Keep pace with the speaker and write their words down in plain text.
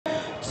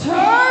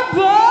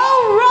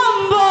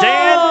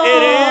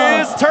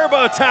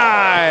turbo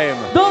time.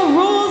 The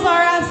rules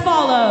are as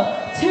follows.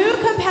 2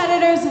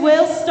 competitors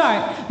will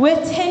start with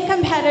 10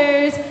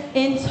 competitors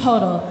in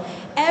total.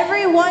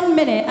 Every 1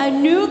 minute, a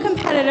new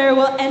competitor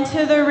will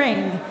enter the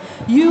ring.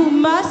 You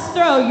must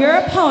throw your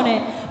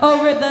opponent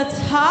over the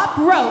top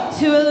rope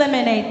to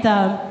eliminate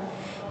them.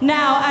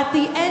 Now, at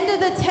the end of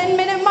the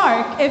 10-minute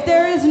mark, if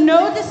there is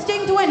no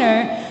distinct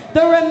winner,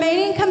 the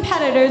remaining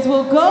competitors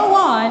will go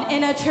on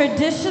in a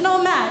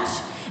traditional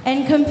match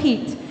and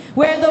compete,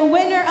 where the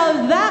winner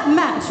of that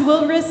match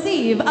will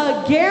receive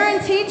a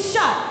guaranteed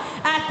shot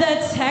at the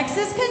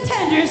Texas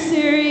Contenders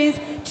Series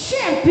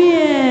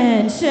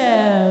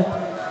Championship.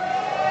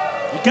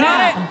 You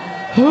got it.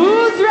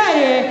 Who's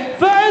ready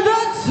for the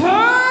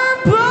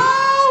Turbo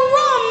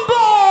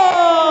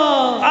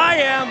Rumble? I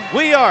am.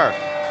 We are.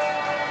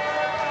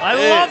 I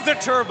love the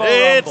Turbo Rumble.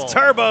 It's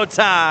turbo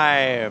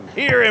time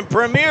here in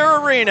Premier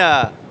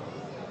Arena.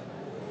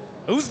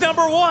 Who's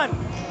number 1?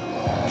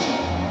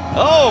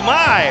 Oh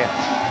my.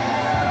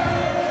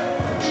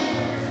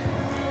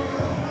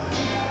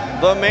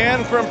 The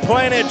man from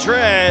Planet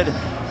Dread.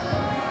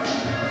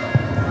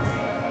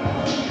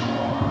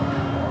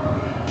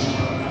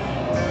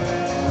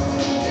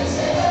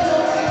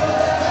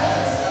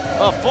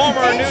 A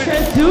former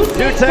New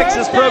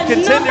Texas Pro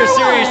Contender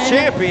Series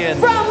champion.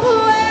 From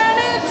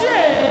Planet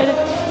Dread,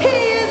 he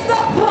is the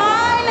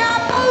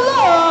Pineapple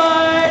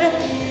Lord,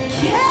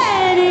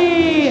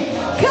 Kenny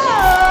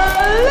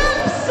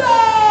Calypso!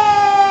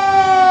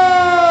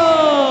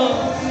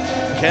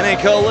 Kenny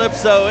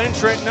Calypso,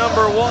 entrant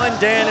number 1.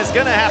 Dan is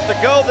gonna have to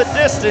go the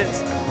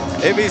distance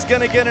if he's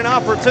gonna get an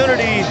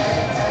opportunity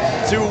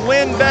to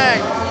win back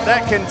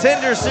that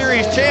Contender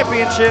Series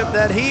championship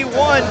that he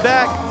won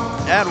back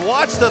at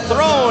Watch the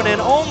Throne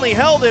and only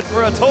held it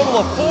for a total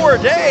of 4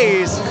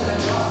 days.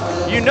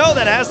 You know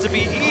that has to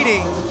be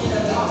eating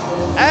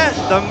at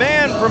the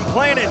man from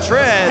Planet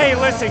Dread. Hey,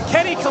 listen,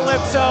 Kenny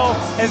Calypso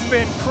has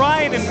been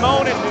crying and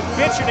moaning and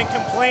bitching and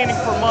complaining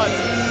for months.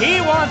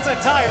 He wants a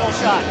title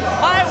shot.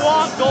 I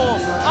want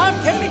gold. I'm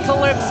Kenny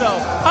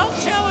Calypso. I'll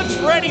challenge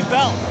Freddie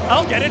Bell.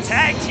 I'll get a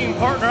tag team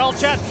partner. I'll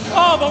chat.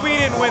 Oh, but we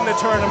didn't win the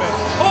tournament.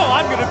 Oh,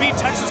 I'm going to be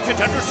Texas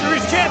Contender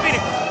Series champion.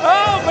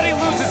 Oh, but he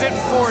loses it in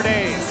 4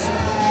 days.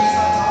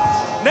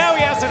 Now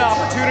he has an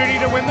opportunity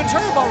to win the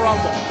Turbo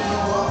Rumble.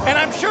 And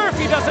I'm sure if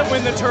he doesn't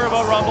win the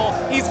Turbo Rumble,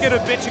 he's gonna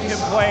bitch and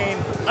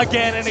complain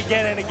again and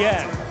again and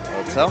again.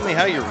 Well, tell me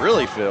how you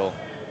really feel.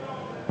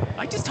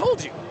 I just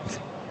told you.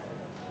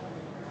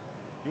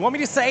 You want me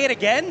to say it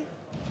again?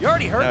 You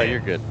already heard it. No, you're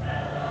good.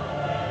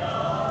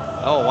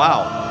 Oh,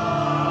 wow.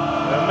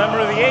 A member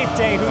of the 8th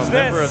day, who's this?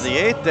 Member of the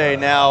 8th day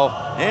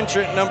now,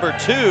 entrant number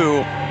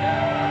 2.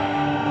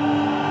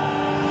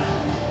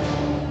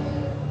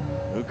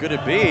 Who could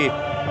it be?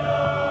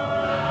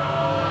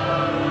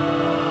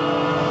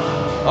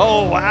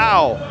 Oh,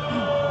 wow.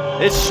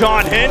 It's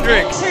Shawn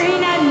Hendricks.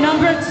 Entering at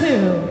number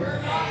 2,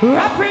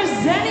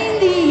 representing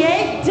the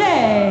 8th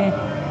day,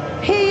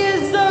 he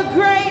is the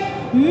great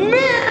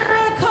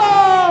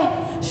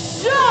miracle,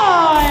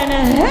 Shawn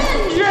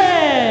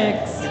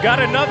Hendricks. You got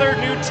another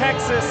new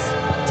Texas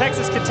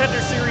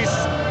Contender Series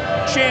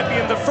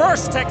champion, the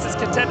first Texas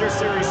Contender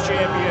Series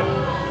champion,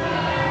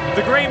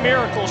 the great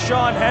miracle,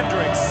 Shawn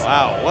Hendricks.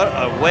 Wow, what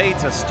a way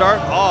to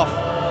start off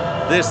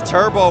this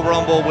Turbo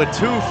Rumble with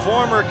 2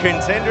 former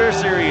Contender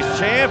Series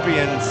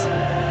champions.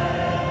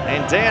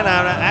 And Dan,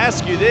 I'm gonna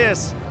ask you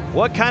this,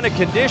 what kind of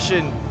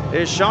condition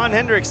is Shawn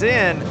Hendricks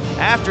in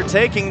after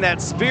taking that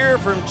spear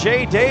from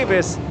Jay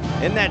Davis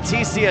in that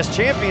TCS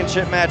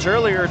championship match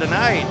earlier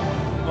tonight?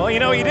 Well, you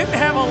know, he didn't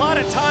have a lot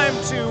of time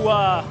to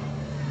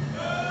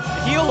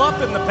heal up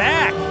in the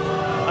back.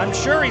 I'm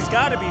sure he's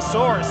gotta be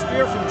sore. A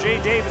spear from Jay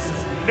Davis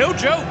is no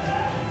joke.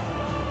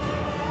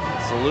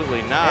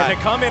 Absolutely not. And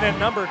to come in at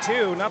number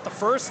 2, not the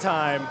first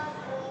time.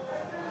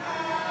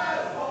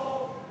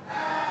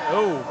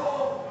 Oh.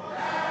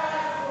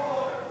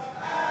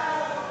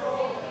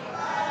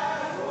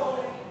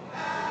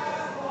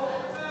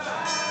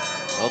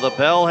 Well, the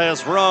bell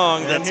has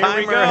rung, the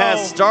timer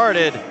has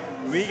started.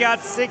 We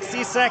got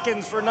 60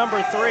 seconds for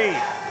number 3.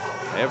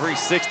 Every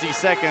 60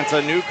 seconds,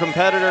 a new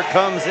competitor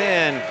comes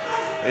in.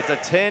 It's a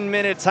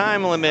 10-minute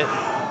time limit.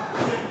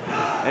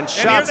 And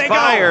shots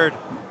fired.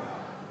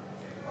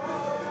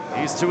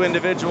 These 2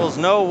 individuals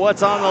know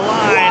what's on the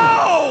line.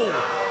 Whoa!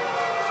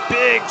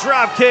 Big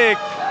drop kick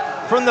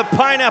from the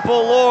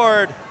Pineapple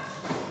Lord.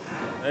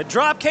 A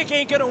drop kick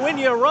ain't gonna win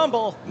you a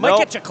Rumble. Might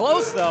get you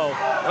close though.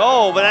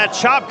 Oh, but that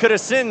chop could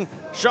have sent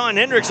Shawn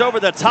Hendricks over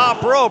the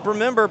top rope.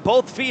 Remember,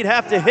 both feet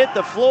have to hit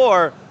the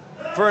floor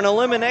for an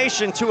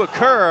elimination to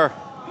occur.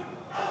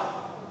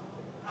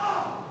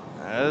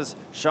 As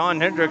Shawn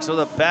Hendricks with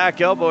a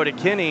back elbow to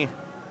Kenny.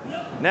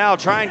 Now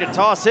trying to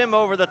toss him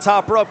over the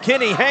top rope.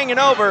 Kenny hanging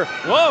over.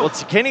 Whoa. Well,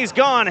 Kenny's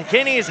gone.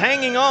 Kenny is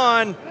hanging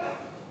on.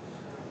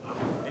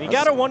 And you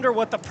gotta wonder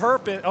what the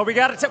purpose. Oh, we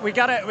got a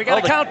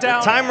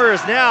countdown. The timer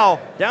is now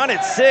down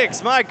at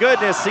 6. My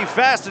goodness, see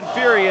Fast and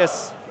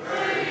Furious.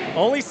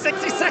 Only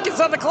 60 seconds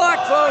on the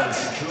clock,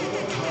 folks.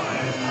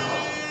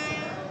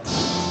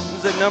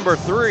 Who's at number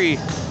 3?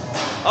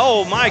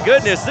 Oh my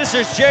goodness, this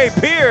is Jay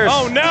Pierce.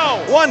 Oh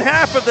no! One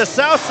half of the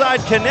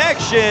Southside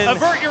Connection.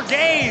 Avert your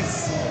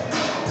gaze.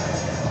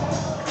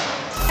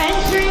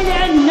 Entering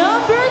at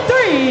number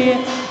 3,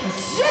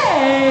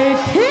 Jay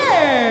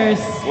Pierce.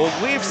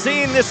 Well, we've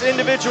seen this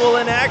individual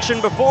in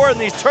action before in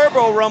these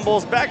Turbo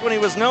Rumbles back when he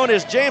was known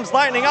as James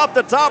Lightning off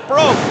the top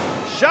rope.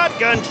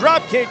 Shotgun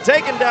dropkick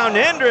taking down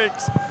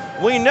Hendricks.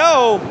 We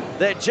know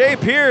that Jay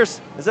Pierce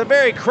is a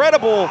very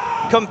credible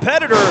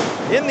competitor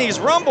in these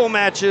Rumble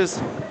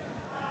matches.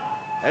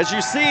 As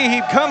you see,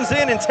 he comes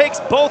in and takes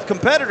both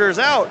competitors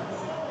out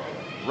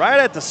right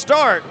at the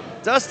start,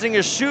 dusting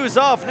his shoes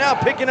off, now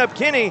picking up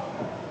Kenny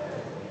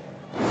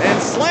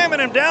and slamming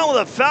him down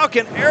with a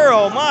Falcon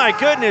Arrow. My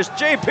goodness,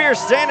 Jay Pierce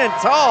standing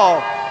tall.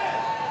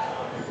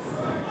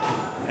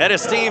 Head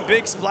of steam,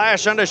 big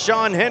splash onto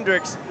Sean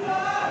Hendricks.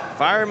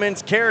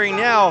 Fireman's carry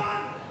now.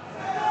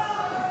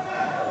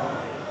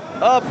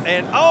 Up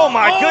and, oh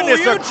my goodness,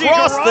 Yuji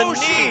across Goroshi.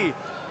 the knee.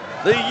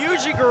 The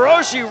Yuji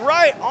Goroshi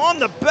right on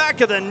the back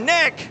of the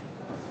neck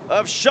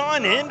of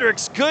Sean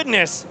Hendricks.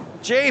 Goodness,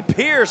 Jay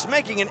Pierce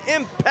making an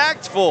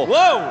impactful.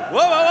 Whoa, whoa,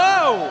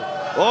 whoa, whoa.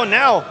 Oh,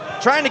 now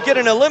trying to get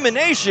an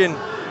elimination.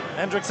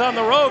 Hendricks on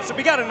the ropes, and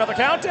we got another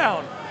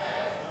countdown.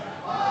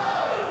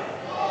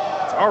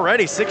 It's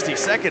already 60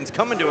 seconds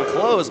coming to a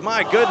close.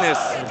 My goodness.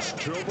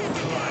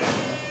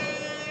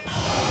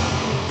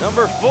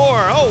 Number 4,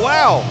 oh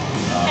wow.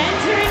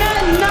 Entering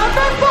at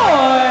number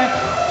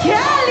 4,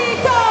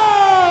 Calico.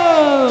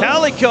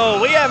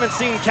 Calico, we haven't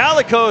seen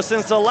Calico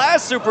since the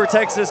last Super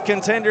Texas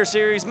Contender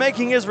Series,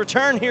 making his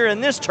return here in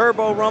this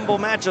Turbo Rumble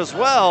match as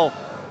well.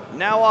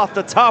 Now off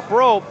the top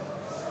rope.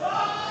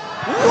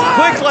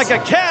 What? Quick like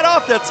a cat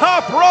off the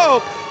top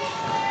rope.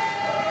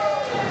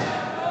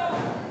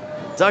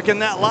 Ducking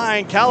that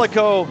line,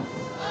 Calico.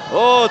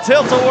 Oh,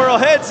 tilt-a-whirl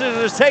head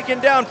scissors taking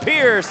down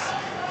Pierce.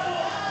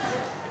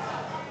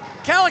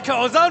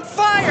 Calico is on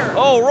fire.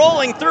 Oh,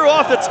 rolling through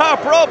off the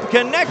top rope,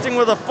 connecting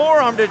with a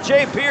forearm to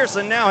Jay Pierce,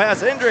 and now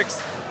has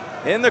Hendricks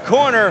in the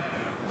corner.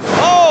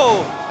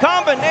 Oh,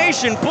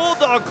 combination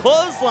bulldog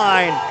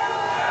clothesline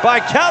by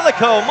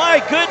Calico,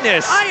 my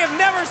goodness. I have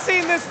never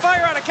seen this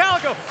fire out of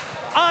Calico.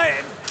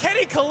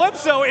 Kenny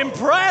Calypso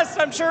impressed.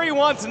 I'm sure he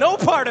wants no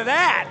part of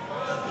that.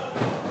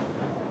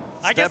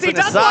 I guess he Stepping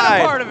does want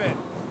aside. a part of it.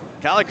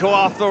 Calico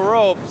off the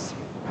ropes,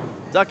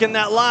 ducking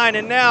that line,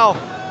 and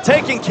now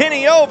taking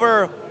Kenny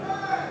over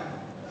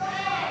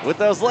with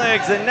those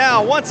legs. And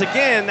now, once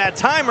again, that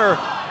timer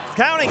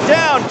counting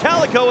down.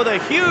 Calico with a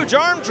huge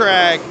arm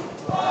drag.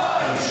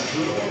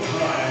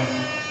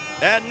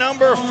 At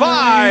number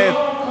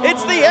 5,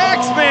 it's the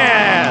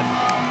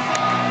Axeman.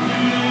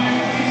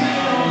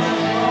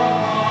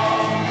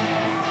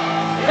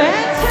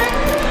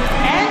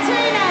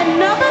 Entering at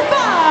number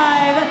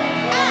 5,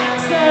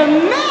 Axe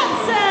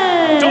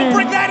Manson. Don't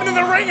bring that into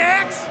the ring,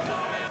 Axe.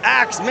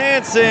 Axe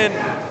Manson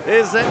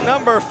is at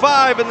number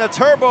 5 in the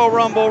Turbo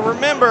Rumble.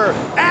 Remember,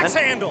 Axe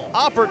an handle.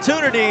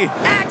 opportunity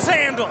Axe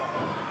handle.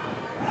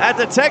 at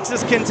the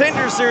Texas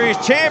Contender Series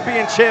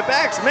Championship.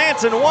 Axe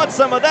Manson wants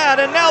some of that,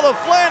 and now the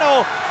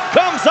flannel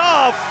comes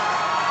off.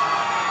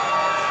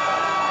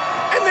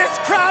 And this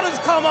crowd has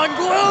come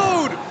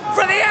unglued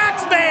for the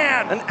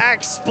Axeman. An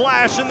axe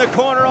splash in the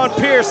corner on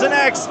Pierce, an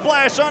axe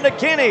splash onto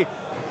Kenny.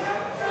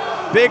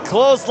 Big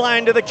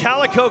clothesline to the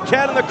Calico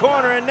Cat in the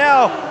corner, and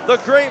now the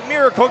Great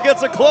Miracle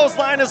gets a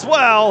clothesline as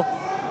well.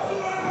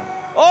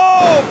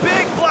 Oh,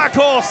 big black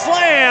hole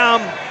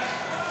slam.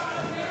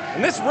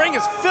 And this ring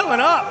is filling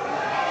up.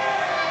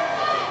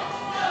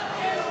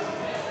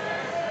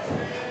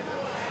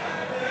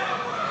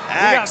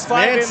 Axe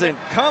 5 in Manson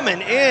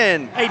coming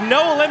in A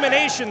no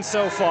elimination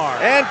so far.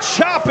 and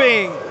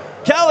chopping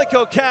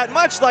Calico Cat,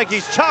 much like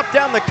he's chopped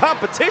down the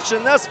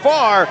competition thus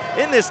far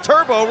in this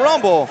Turbo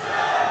Rumble.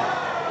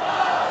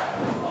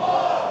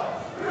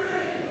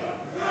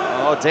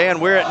 Oh, Dan,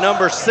 we're at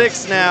number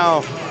 6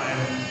 now.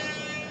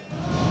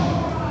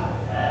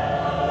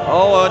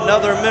 Oh,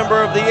 another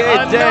member of the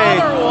 8th day.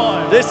 Another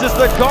one. This is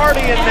the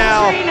Guardian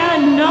now. Entering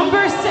at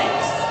number 6,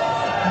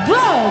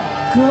 the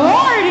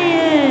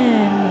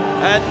Guardian.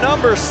 At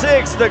number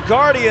 6, the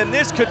Guardian.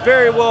 This could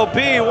very well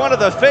be one of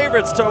the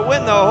favorites to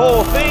win the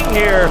whole thing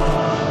here.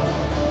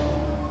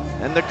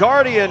 And the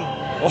Guardian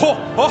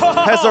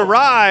has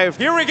arrived.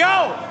 Here we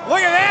go.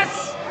 Look at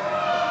this.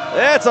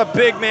 That's a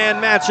big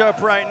man matchup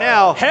right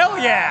now. Hell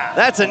yeah.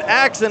 That's an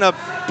Axe and a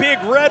big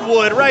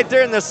redwood right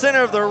there in the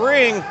center of the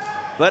ring.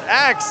 But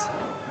Axe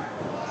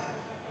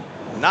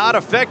not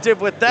effective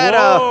with that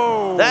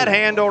that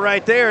handle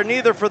right there.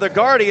 Neither for the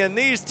Guardian.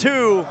 These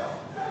two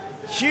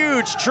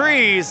huge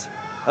trees,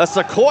 a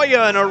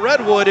sequoia and a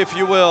redwood, if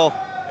you will.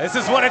 This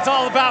is what it's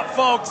all about,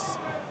 folks.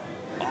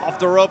 Off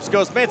the ropes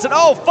goes Manson.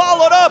 Oh,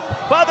 followed up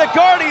by the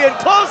Guardian.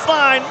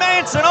 Clothesline,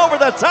 Manson over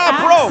the top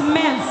Axe rope.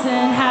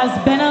 Manson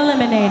has been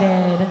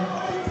eliminated.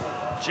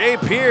 Jay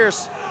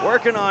Pierce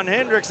working on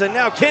Hendricks, and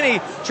now Kenny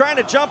trying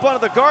to jump onto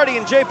the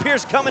Guardian. Jay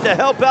Pierce coming to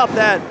help out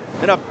that,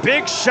 and a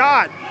big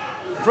shot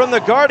from the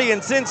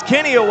Guardian sends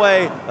Kenny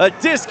away. A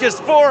discus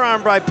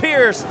forearm by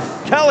Pierce.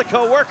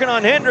 Calico working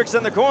on Hendricks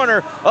in the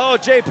corner. Oh,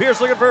 Jay Pierce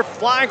looking for a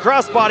flying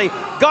crossbody.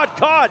 Got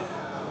caught.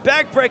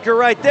 Backbreaker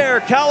right there.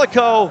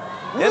 Calico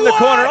in the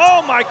corner.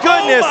 Oh my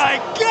goodness. Oh my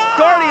God.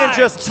 Guardian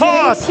just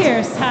tossed. Jay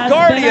Pierce has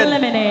Guardian been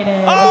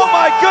eliminated. Oh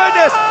my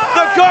goodness.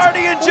 The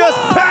Guardian just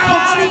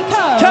pounced.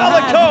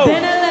 Calico has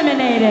been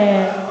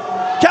eliminated.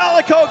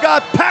 Calico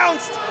got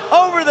pounced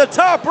over the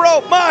top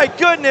rope. My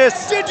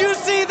goodness. Did you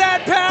see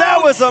that pounce?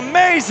 That was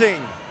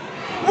amazing.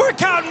 We're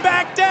counting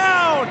back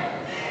down.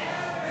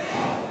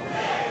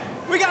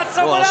 We got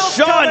someone else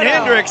Shawn coming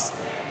Hendricks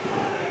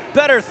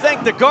better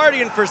thank the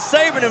Guardian for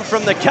saving him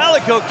from the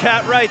Calico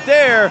Cat right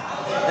there.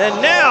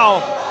 And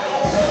now,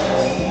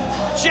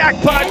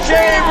 Jackpot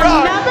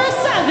J-Rock. Number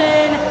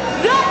 7,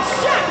 the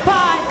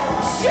Jackpot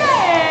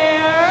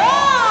J-Rock.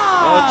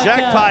 Oh,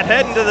 Jackpot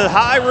heading to the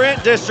high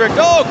rent district.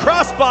 Oh,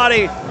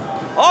 crossbody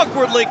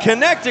awkwardly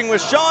connecting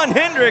with Shawn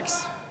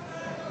Hendricks.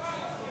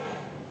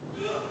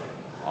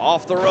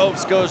 Off the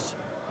ropes goes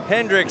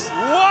Hendricks.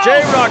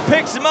 J-Rock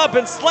picks him up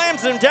and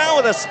slams him down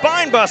with a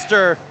spine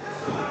buster.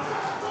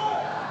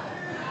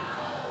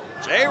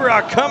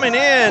 J-Rock coming in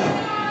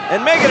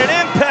and making an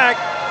impact.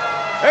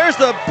 There's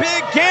the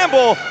big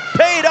gamble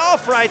paid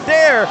off right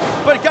there,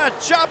 but got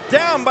chopped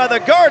down by the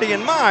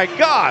Guardian. My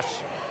gosh.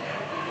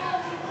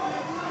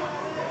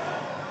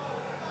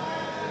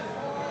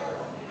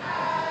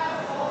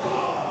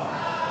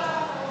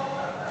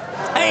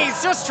 Hey,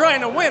 he's just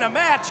trying to win a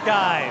match,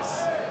 guys.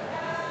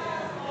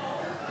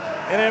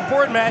 An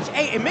important match.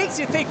 Hey, it makes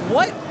you think,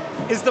 what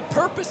is the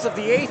purpose of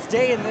the 8th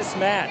day in this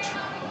match?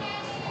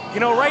 You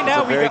know, right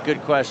now we got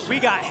good question. We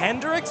got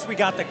Hendricks, we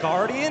got the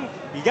Guardian.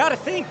 You got to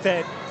think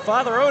that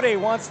Father Ode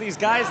wants these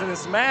guys in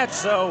this match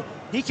so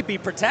he could be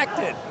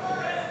protected.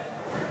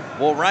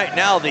 Well, right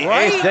now, the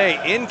 8th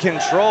day in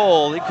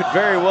control. It could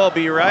very well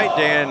be right,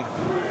 Dan.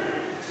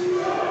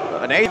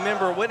 An 8th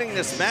member winning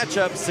this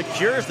matchup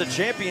secures the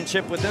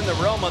championship within the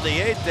realm of the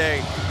 8th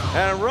day.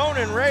 And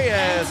Ronin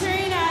Reyes.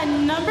 Entering at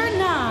number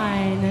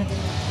 9,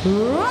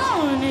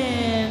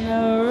 Ronin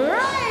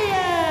Reyes.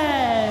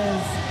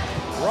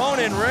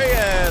 Ronin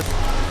Reyes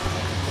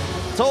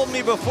told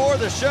me before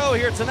the show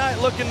here tonight,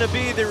 looking to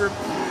be the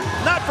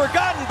not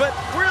forgotten, but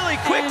really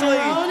quickly.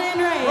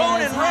 And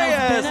Ronin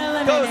Reyes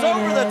goes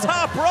over the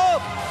top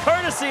rope,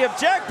 courtesy of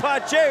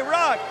Jackpot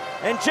J-Rock,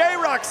 and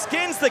J-Rock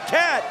skins the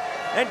cat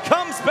and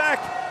comes back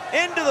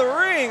into the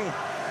ring.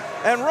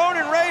 And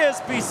Ronin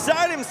Reyes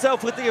beside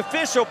himself with the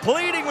official,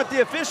 pleading with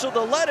the official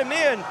to let him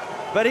in,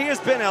 but he has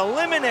been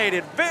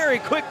eliminated very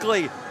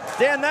quickly.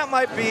 Dan, that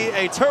might be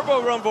a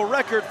Turbo Rumble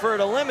record for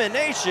an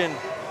elimination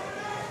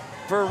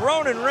for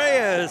Ronin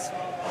Reyes.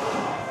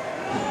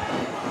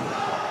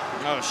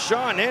 Oh,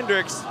 Shawn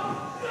Hendricks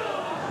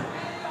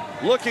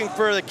looking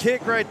for the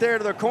kick right there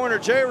to the corner.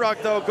 J-Rock,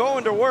 though,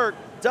 going to work.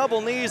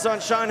 Double knees on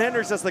Shawn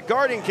Hendricks as the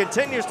Guardian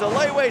continues to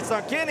lay weights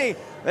on Kenny.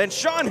 And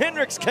Shawn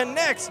Hendricks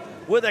connects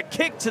with a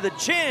kick to the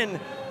chin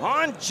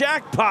on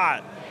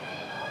Jackpot.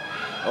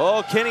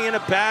 Oh, Kenny in a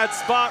bad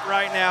spot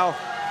right now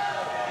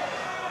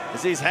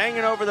as he's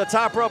hanging over the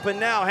top rope and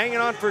now hanging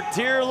on for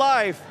dear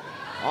life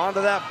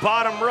onto that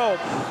bottom rope.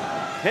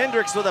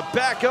 Hendricks with a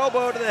back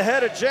elbow to the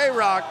head of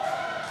J-Rock.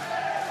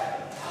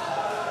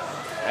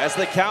 As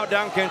the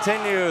countdown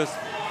continues,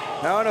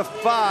 count of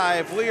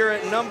 5, we are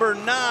at number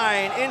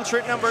 9,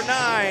 entrant number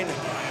 9.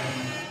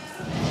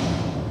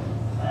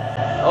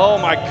 Oh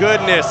my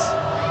goodness.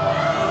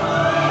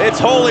 It's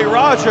Holy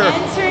Roger.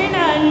 Entering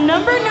at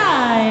number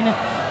 9,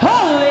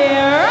 Holy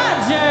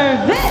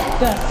Roger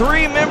Vic.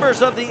 3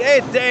 members of the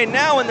 8th day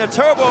now in the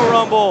Turbo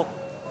Rumble.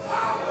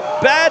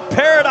 Bad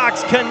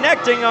Paradox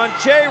connecting on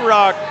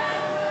J-Rock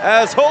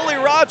as Holy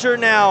Roger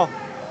now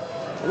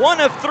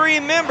one of 3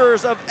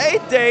 members of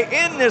 8th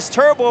day in this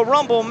Turbo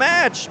Rumble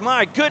match.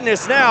 My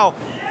goodness, now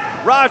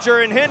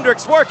Roger and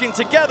Hendricks working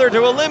together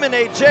to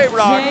eliminate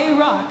J-Rock.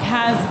 J-Rock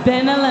has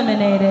been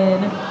eliminated.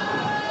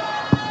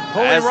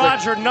 Holy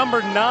Roger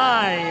number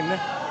 9,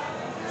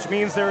 which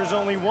means there is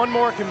only one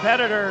more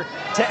competitor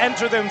to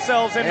enter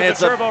themselves into the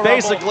Turbo Rumble.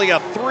 It's basically a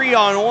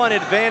 3-on-1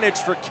 advantage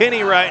for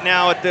Kenny right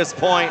now at this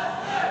point.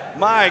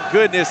 My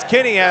goodness,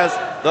 Kenny has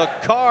the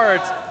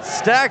cards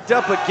stacked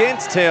up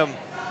against him.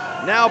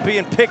 Now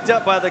being picked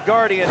up by the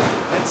Guardian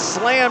and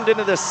slammed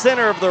into the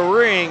center of the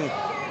ring.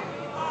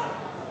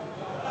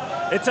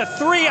 It's a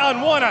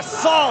 3-on-1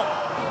 assault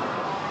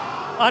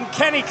on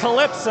Kenny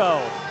Calypso.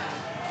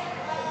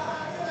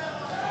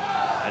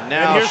 And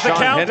now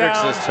Shawn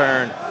Hendricks'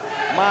 turn.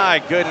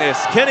 My goodness,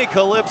 Kenny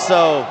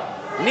Calypso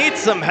needs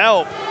some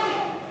help.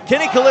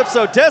 Kenny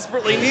Calypso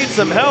desperately needs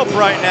some help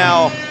right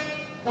now.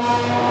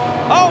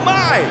 Oh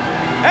my,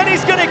 and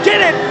he's gonna get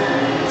it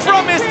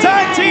from his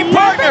tag team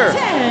partner.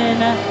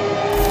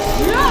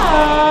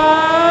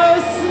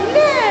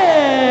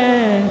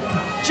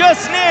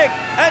 Just Nick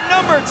at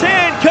number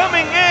 10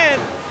 coming in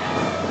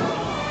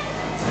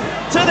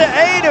to the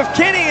aid of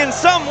Kenny in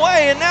some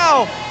way, and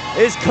now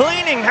is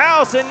cleaning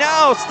house and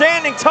now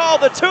standing tall.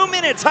 The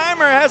 2-minute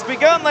timer has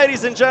begun,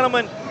 ladies and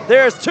gentlemen.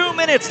 There's 2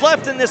 minutes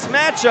left in this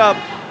matchup.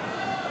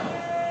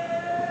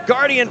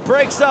 Guardian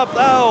breaks up,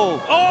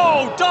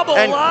 Oh, double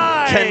and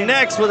line.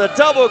 connects with a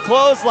double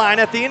clothesline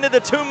at the end of the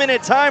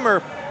 2-minute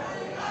timer.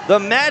 The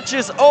match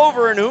is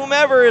over, and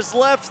whomever is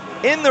left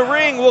in the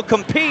ring will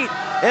compete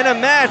in a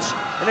match,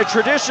 in a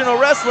traditional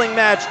wrestling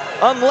match,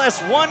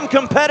 unless one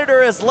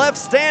competitor is left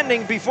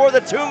standing before the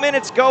 2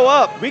 minutes go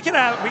up. We could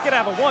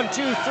have a 1,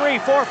 2, 3,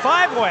 4,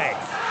 5-way.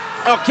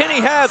 Oh,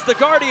 Kenny has the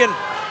Guardian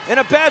in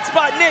a bad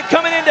spot. Nick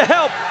coming in to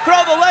help.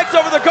 Throw the legs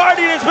over. The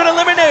Guardian has been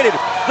eliminated.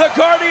 The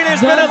Guardian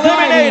has been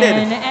eliminated.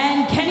 Guardian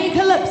and Kenny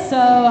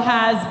Calypso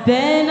has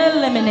been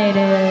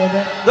eliminated.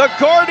 The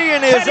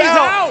Guardian is Kenny's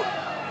out.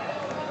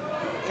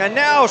 And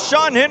now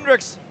Shawn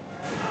Hendricks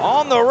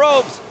on the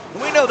ropes.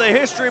 We know the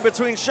history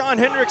between Shawn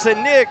Hendricks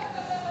and Nick.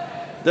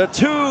 The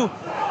two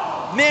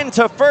men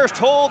to first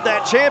hold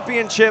that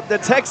championship, the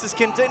Texas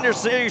Contender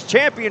Series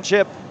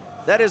championship,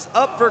 that is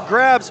up for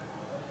grabs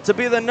to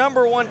be the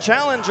 #1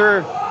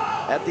 challenger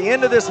at the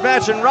end of this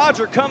match. And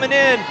Roger coming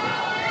in.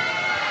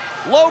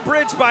 Low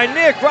bridge by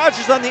Nick.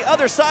 Roger's on the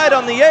other side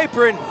on the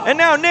apron. And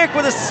now Nick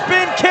with a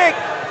spin kick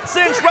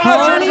sends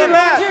Roger to the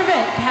mat. Roger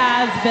Vick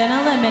has been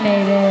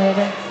eliminated.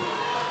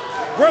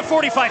 We're at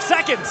 45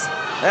 seconds.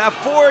 At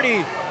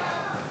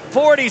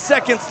 40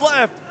 seconds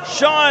left.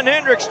 Shawn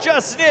Hendricks,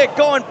 just Nick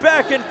going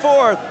back and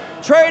forth.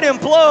 Trading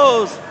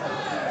blows.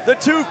 The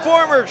two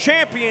former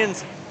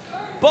champions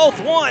both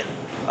want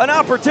an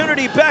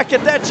opportunity back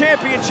at that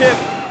championship.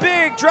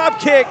 Big drop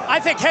kick. I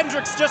think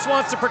Hendricks just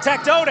wants to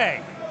protect Ode.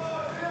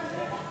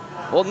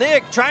 Well,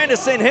 Nick trying to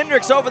send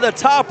Hendricks over the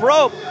top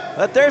rope,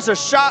 but there's a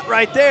shot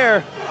right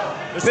there.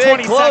 There's Big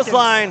 20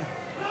 clothesline.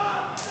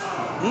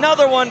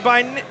 Another one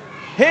by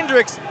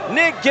Hendricks.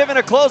 Nick giving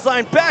a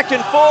clothesline back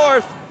and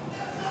forth.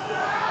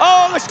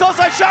 Oh, the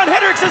clothesline. Shawn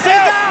Hendricks is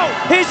out.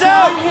 He's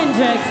out. Shawn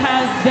Hendricks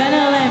has been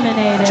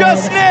eliminated.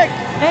 Just Nick.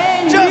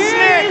 And Just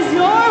here's Nick.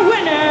 your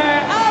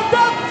winner of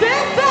the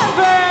 5th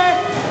ever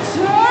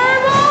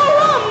Turbo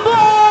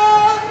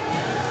Rumble,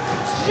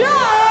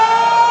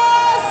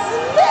 Just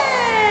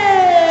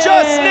Nick.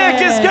 Just Nick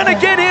is gonna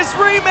get his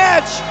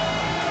rematch.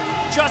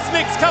 Just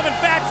Nick's coming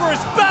back for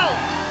his belt.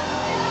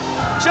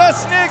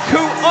 Just Nick,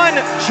 who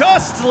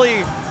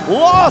unjustly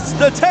lost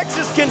the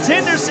Texas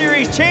Contender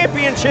Series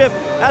championship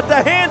at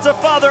the hands of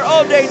Father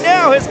Ode,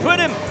 now has put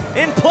him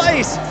in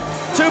place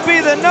to be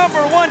the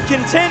 #1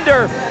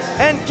 contender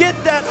and get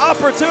that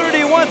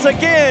opportunity once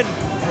again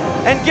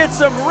and get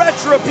some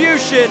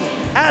retribution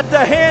at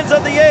the hands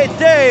of the 8th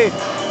Day.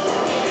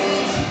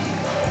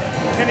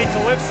 Kenny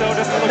Calypso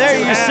doesn't look There too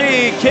you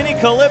happy. see Kenny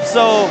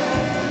Calypso,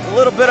 a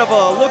little bit of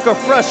a look of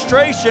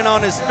frustration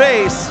on his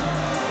face.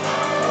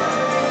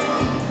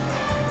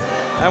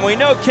 And we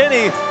know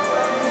Kenny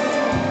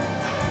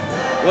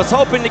was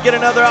hoping to get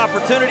another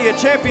opportunity at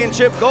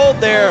championship gold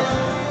there.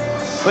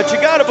 But you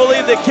gotta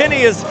believe that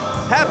Kenny is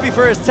happy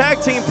for his tag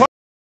team partner.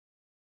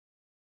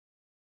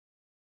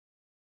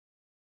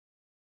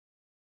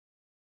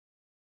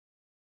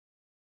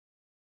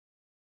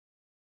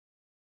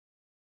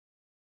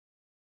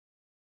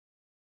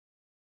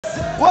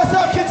 What's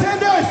up,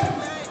 contenders?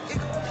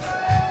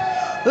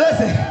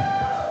 Listen,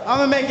 I'm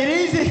gonna make it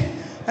easy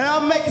and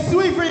I'm gonna make it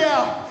sweet for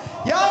y'all.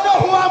 Y'all know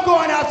who I'm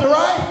going after,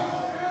 right?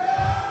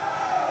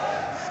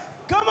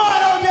 Come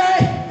on,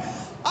 okay?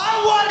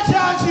 I want to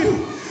challenge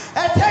you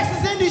at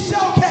Texas Indie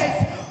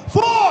Showcase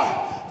for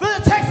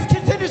the Texas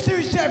Contender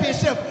Series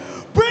Championship.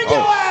 Bring your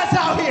ass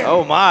out here.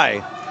 Oh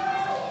my.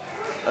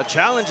 A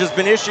challenge has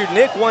been issued.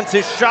 Nick wants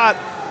his shot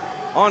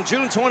on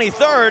June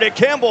 23rd at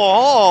Campbell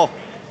Hall.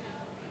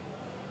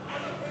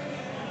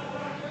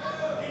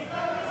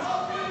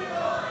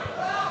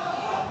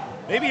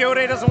 Maybe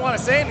Ode doesn't want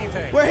to say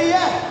anything. Where he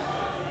at?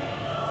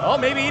 Oh,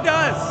 maybe he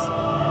does.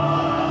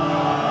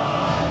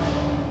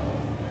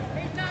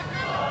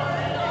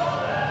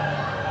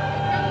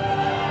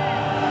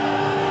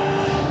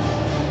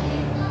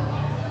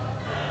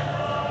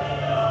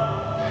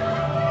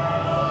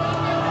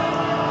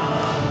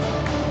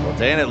 Well,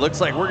 Dan, it looks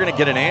like we're going to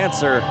get an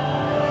answer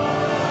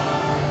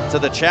to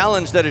the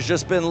challenge that has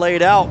just been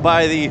laid out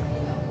by the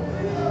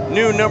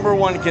new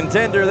 #1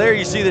 contender. There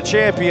you see the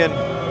champion.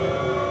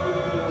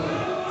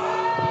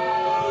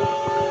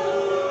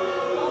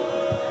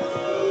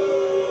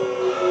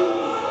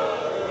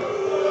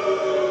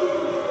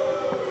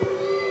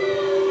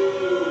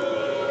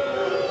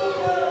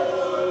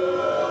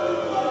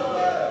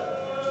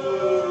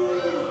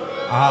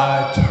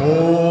 I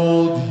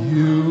told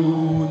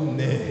you,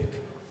 Nick.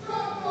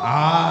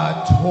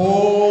 I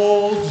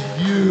told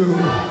you.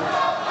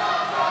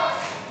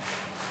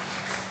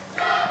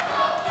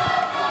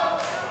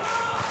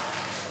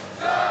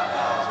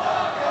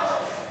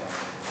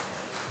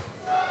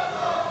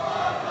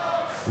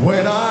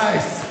 When I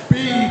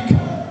speak,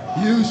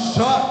 you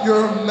shut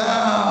your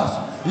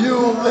mouth, you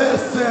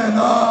listen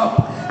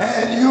up,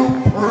 and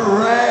you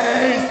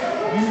praise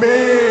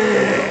me.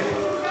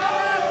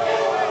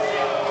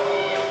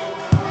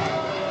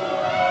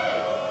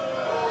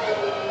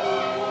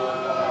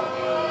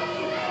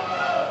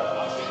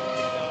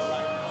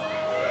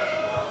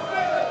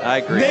 I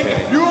agree. Nick,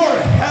 if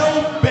you're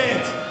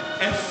hell-bent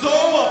and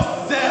so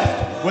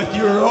obsessed with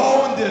with your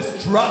own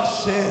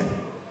destruction,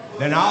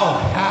 then I'll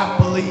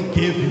happily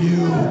give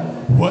you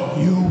what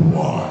you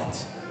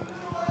want.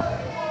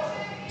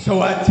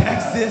 So at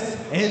Texas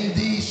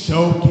Indie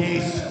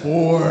Showcase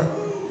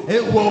 4,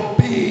 it will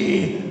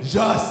be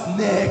just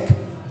Nick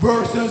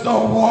versus a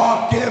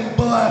walk-in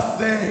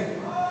blessing.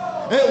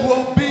 It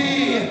will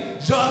be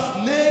just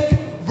Nick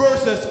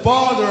versus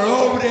Father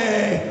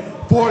O'Day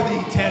for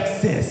the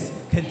Texas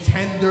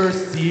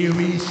Contenders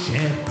Series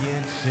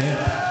Championship.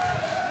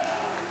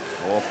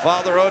 Well,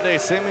 Father O'Day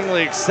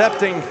seemingly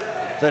accepting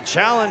the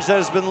challenge that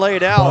has been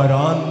laid out. But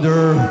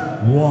under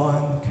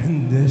one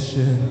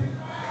condition.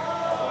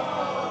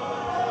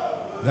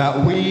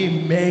 That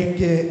we make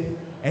it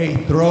a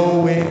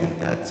throw-in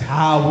the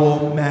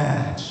towel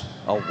match.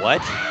 A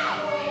what?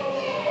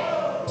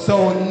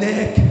 So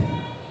Nick,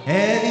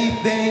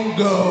 anything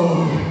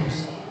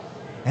goes.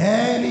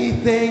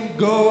 Anything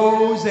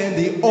goes, and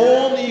the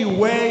only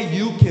way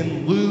you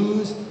can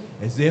lose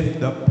is if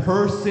the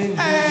person you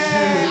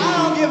Hey, choose.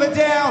 I don't give a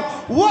damn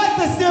what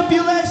the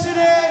stipulation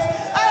is.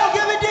 I don't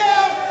give a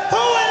damn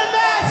who in the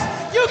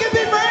match. You can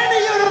be for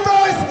any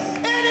universe,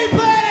 any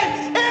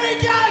planet,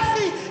 any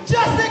galaxy.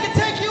 Just they can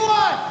take you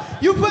on.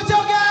 You put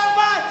your guy on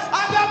mine.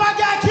 I got my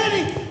guy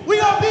Kenny. We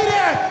gonna be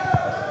there.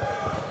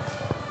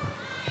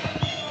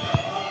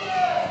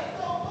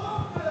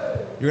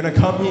 You're gonna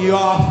cut me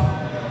off.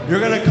 You're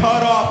gonna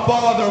cut off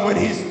Father when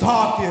he's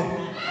talking.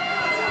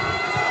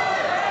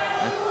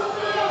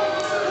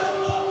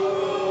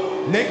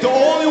 Nick, the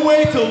only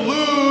way to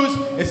lose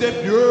is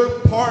if your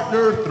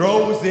partner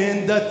throws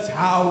in the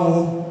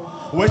towel,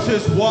 which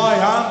is why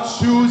I'm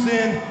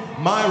choosing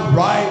my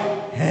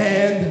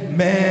right-hand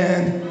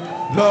man,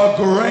 the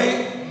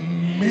great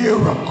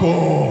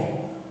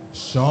miracle,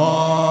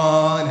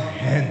 Shawn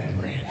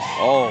Hendricks.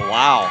 Oh,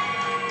 wow.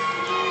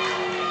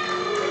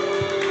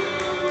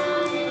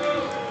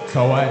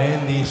 So at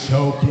Indie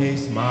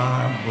Showcase,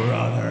 my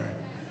brother,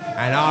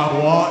 and I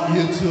want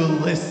you to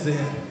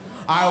listen.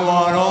 I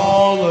want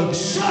all of you.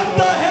 Shut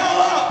the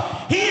hell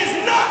up! He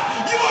is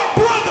not your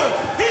brother!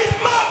 He's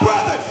my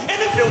brother!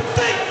 And if you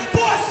think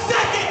for a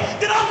second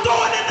that I'm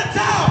throwing in the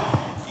towel,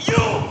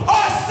 you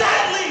are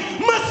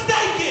sadly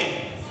mistaken!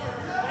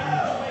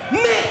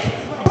 Nick,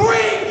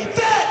 bring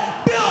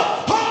that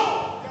belt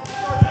home!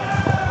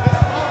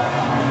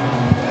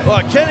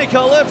 Well, Kenny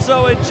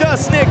Calypso and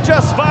Just Nick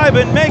just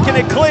vibing, making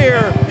it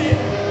clear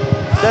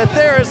that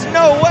there is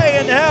no way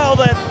in hell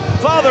that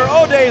Father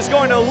O'Day is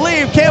going to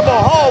leave Campbell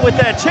Hall with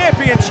that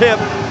championship.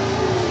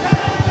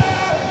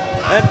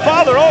 And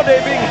Father O'Day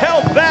being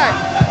held back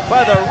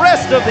by the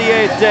rest of the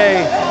 8th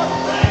day.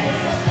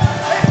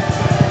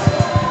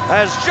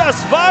 As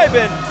Just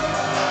Vibin'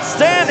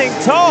 standing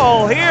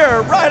tall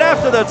here right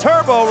after the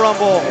Turbo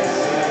Rumble.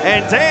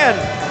 And Dan,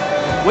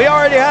 we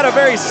already had a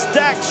very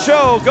stacked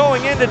show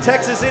going into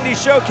Texas Indie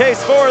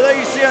Showcase 4. There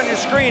you see on your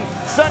screen,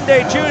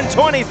 Sunday, June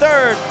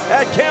 23rd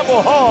at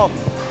Campbell Hall.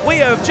 We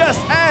have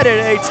just added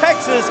a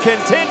Texas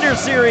Contender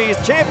Series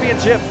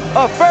Championship,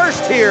 a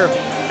first here,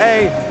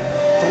 a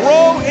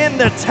throw in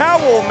the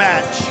towel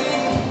match,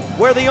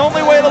 where the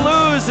only way to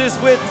lose is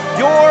with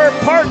your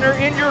partner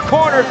in your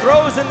corner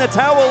throws in the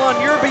towel on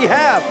your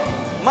behalf.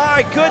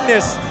 My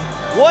goodness,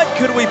 what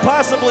could we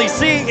possibly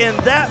see in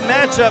that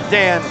matchup,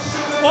 Dan?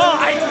 Well,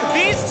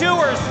 these two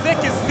are as thick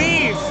as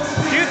thieves.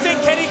 Do you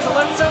think Kenny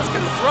Calypso's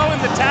going to throw in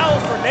the towel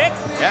for Nick?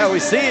 Yeah, we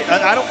see it.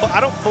 I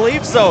don't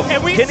believe so.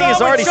 And Kenny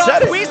has already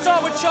said it. We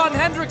saw with Shawn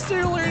Hendricks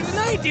earlier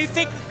tonight. Do you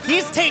think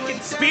he's taking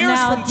spears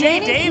Now, from Jay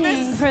Danny Davis?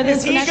 King for this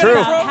Is he next gonna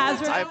bout throw has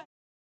the towel?